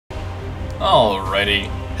Alrighty,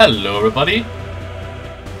 hello everybody.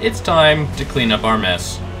 It's time to clean up our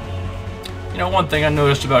mess. You know, one thing I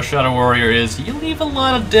noticed about Shadow Warrior is you leave a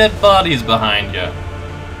lot of dead bodies behind you.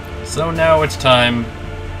 So now it's time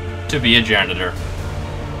to be a janitor.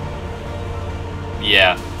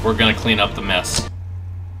 Yeah, we're gonna clean up the mess.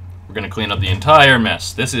 We're gonna clean up the entire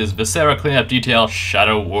mess. This is Viscera Cleanup Detail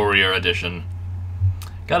Shadow Warrior Edition.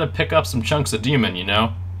 Gotta pick up some chunks of demon, you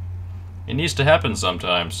know? It needs to happen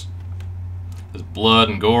sometimes. There's blood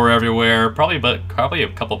and gore everywhere. Probably a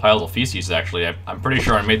couple piles of feces, actually. I'm pretty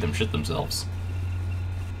sure I made them shit themselves.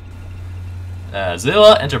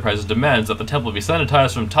 Zilla Enterprises demands that the temple be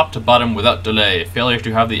sanitized from top to bottom without delay. Failure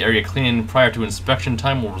to have the area clean prior to inspection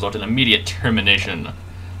time will result in immediate termination.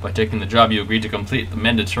 By taking the job, you agree to complete the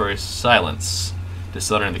mandatory silence.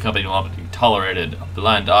 Dishonoring the company will not be tolerated. A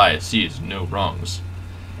blind eye sees no wrongs.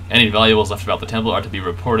 Any valuables left about the temple are to be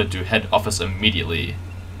reported to head office immediately.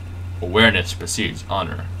 Awareness precedes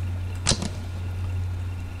honor.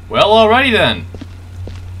 Well, alrighty then.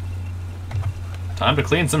 Time to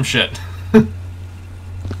clean some shit.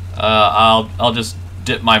 I'll just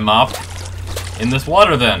dip my mop in this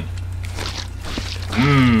water then.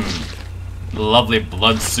 Lovely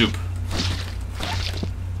blood soup.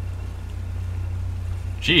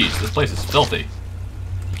 Jeez, this place is filthy.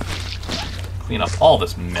 Clean up all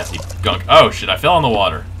this messy gunk. Oh shit, I fell in the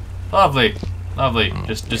water. Lovely, lovely.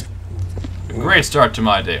 Just a great start to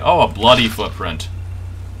my day. Oh, a bloody footprint.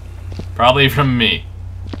 Probably from me.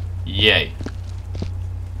 Yay.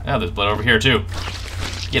 Oh, there's blood over here too.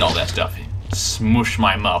 Get all that stuff. Smoosh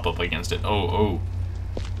my mop up against it. Oh.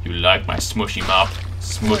 You like my smushy mop?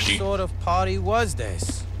 Smushy. What sort of party was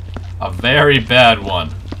this? A very bad one.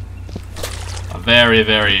 A very,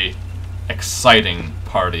 very exciting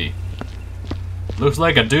party. Looks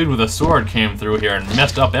like a dude with a sword came through here and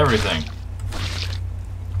messed up everything.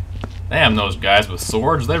 Damn, those guys with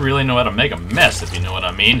swords, they really know how to make a mess, if you know what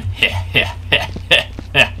I mean.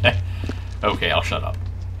 Okay, I'll shut up.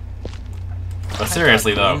 But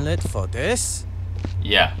seriously, though. Inlet for this?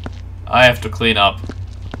 Yeah, I have to clean up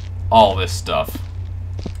all this stuff.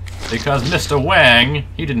 Because Mr. Wang,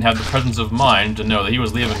 he didn't have the presence of mind to know that he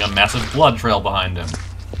was leaving a massive blood trail behind him.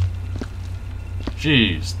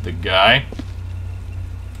 Jeez, the guy.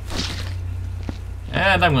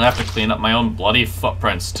 And I'm gonna have to clean up my own bloody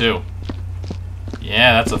footprints, too.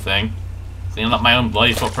 Yeah, that's a thing. Cleaning up my own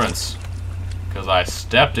bloody footprints. Because I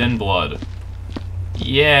stepped in blood.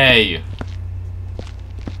 Yay!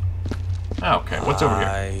 Okay, what's over here?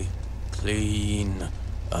 I clean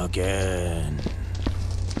again.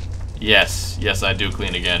 Yes, I do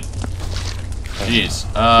clean again. Jeez,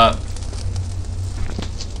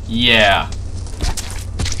 yeah.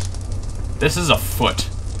 This is a foot.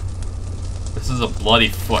 This is a bloody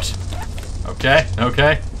foot. Okay?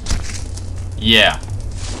 Yeah.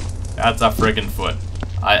 That's a friggin' foot.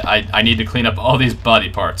 I need to clean up all these body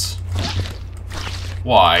parts.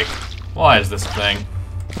 Why? Why is this a thing?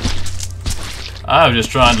 I'm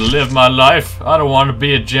just trying to live my life. I don't want to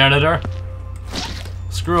be a janitor.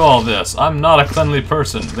 Screw all this. I'm not a cleanly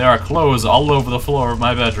person. There are clothes all over the floor of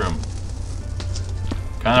my bedroom.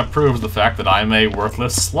 Kinda proves the fact that I'm a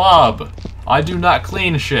worthless slob. I do not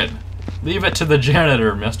clean shit. Leave it to the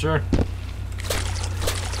janitor, mister.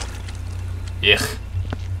 Ugh.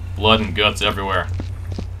 Blood and guts everywhere.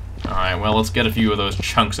 Alright, well, let's get a few of those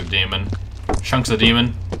chunks of demon. Chunks of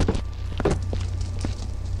demon.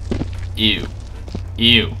 Ew.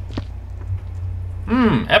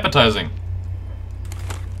 Appetizing.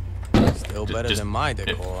 Still better than my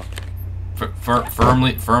decor.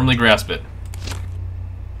 Firmly grasp it.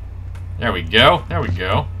 There we go.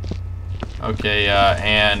 Okay,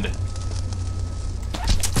 and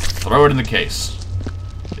throw it in the case.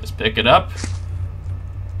 Just pick it up.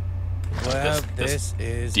 Well, this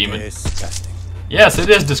is demon. disgusting. Yes, it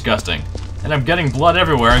is disgusting. And I'm getting blood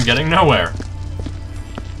everywhere and getting nowhere.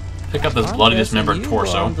 Pick up this bloody dismembered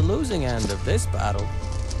torso. On the losing end of this battle.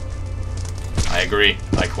 I agree.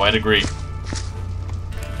 I quite agree.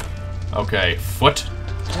 Okay, foot.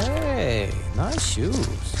 Hey, nice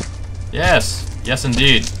shoes. Yes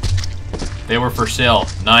indeed. They were for sale,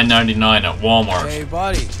 $9.99 at Walmart. Hey,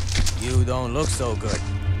 buddy, you don't look so good.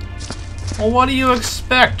 Well, what do you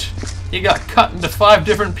expect? He got cut into 5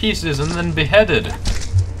 different pieces and then beheaded.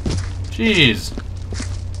 Jeez.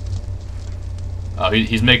 Oh,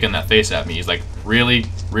 he's making that face at me. He's like, really?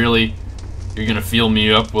 You're gonna feel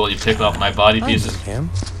me up while you pick off my body pieces? I knew him.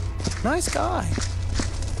 Nice guy.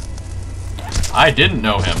 I didn't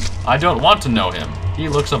know him. I don't want to know him. He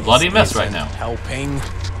looks a bloody mess right now. Helping.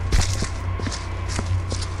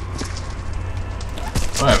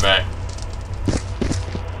 Whatever.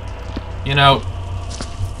 You know,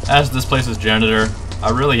 as this place's janitor, I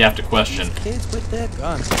really have to question. Kids with their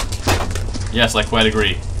guns. Yes, I quite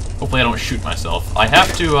agree. Hopefully I don't shoot myself. I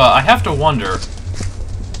have to wonder,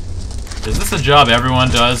 is this a job everyone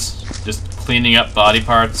does? Just cleaning up body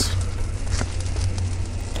parts?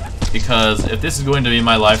 Because if this is going to be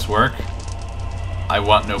my life's work, I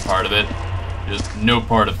want no part of it. Just no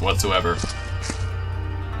part of it whatsoever.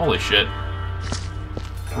 Holy shit.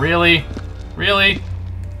 Really? Really?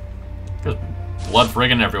 Just blood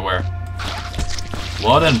friggin' everywhere.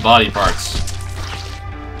 Blood and body parts.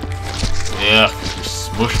 Ugh, just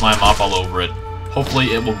smush my mop all over it. Hopefully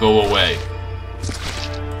it will go away.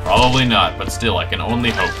 Probably not, but still, I can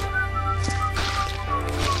only hope.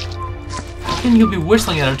 How can you be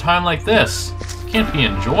whistling at a time like this? You can't be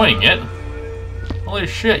enjoying it. Holy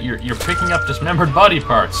shit, you're picking up dismembered body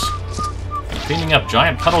parts. And cleaning up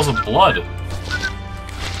giant puddles of blood.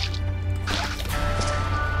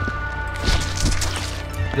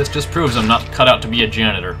 This just proves I'm not cut out to be a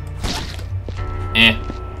janitor. Eh.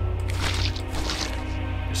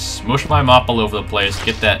 Just smush my mop all over the place.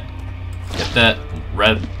 Get that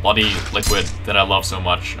red bloody liquid that I love so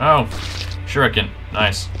much. Oh, shuriken.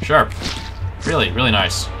 Nice. Sharp. Really, really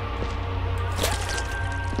nice.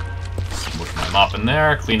 Smush my mop in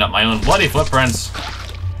there. Clean up my own bloody footprints.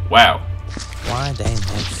 Wow. Why they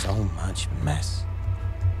make so much mess?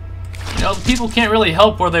 You know, people can't really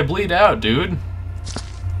help where they bleed out, dude.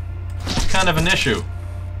 It's kind of an issue.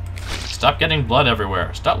 Stop getting blood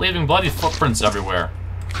everywhere. Stop leaving bloody footprints everywhere.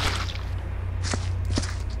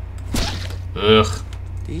 Ugh.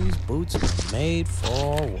 These boots were made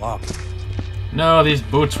for walking. No, these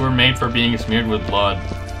boots were made for being smeared with blood.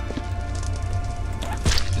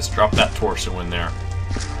 Just drop that torso in there.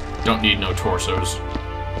 Don't need no torsos.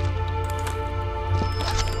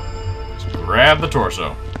 Just grab the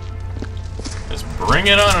torso. Just bring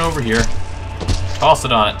it on over here. Toss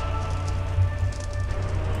it on it.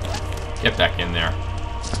 Get back in there.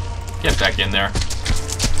 Get back in there.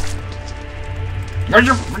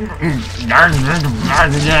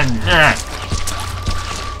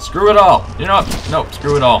 Screw it all. You know what? No,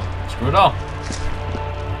 screw it all. Screw it all.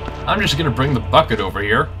 I'm just gonna bring the bucket over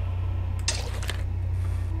here.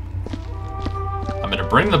 I'm gonna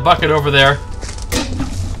bring the bucket over there.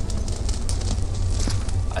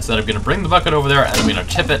 I said I'm gonna bring the bucket over there and I'm gonna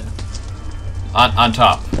tip it on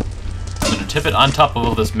top. I'm gonna tip it on top of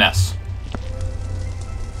all this mess.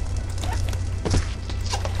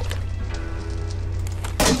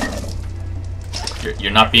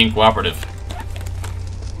 You're not being cooperative.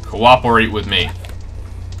 Cooperate with me.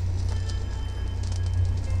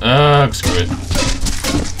 Ugh, screw it.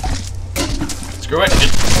 Screw it.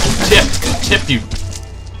 Tip you.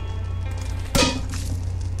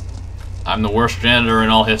 I'm the worst janitor in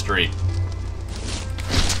all history.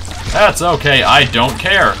 That's okay, I don't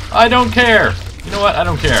care. I don't care. You know what? I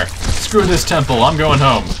don't care. Screw this temple, I'm going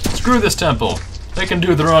home. Screw this temple. They can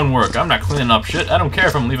do their own work. I'm not cleaning up shit. I don't care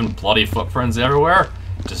if I'm leaving bloody footprints everywhere.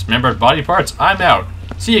 Dismembered body parts, I'm out.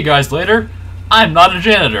 See you guys later. I'm not a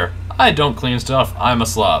janitor. I don't clean stuff. I'm a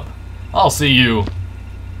slob. I'll see you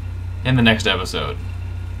in the next episode.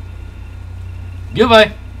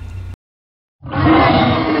 Goodbye.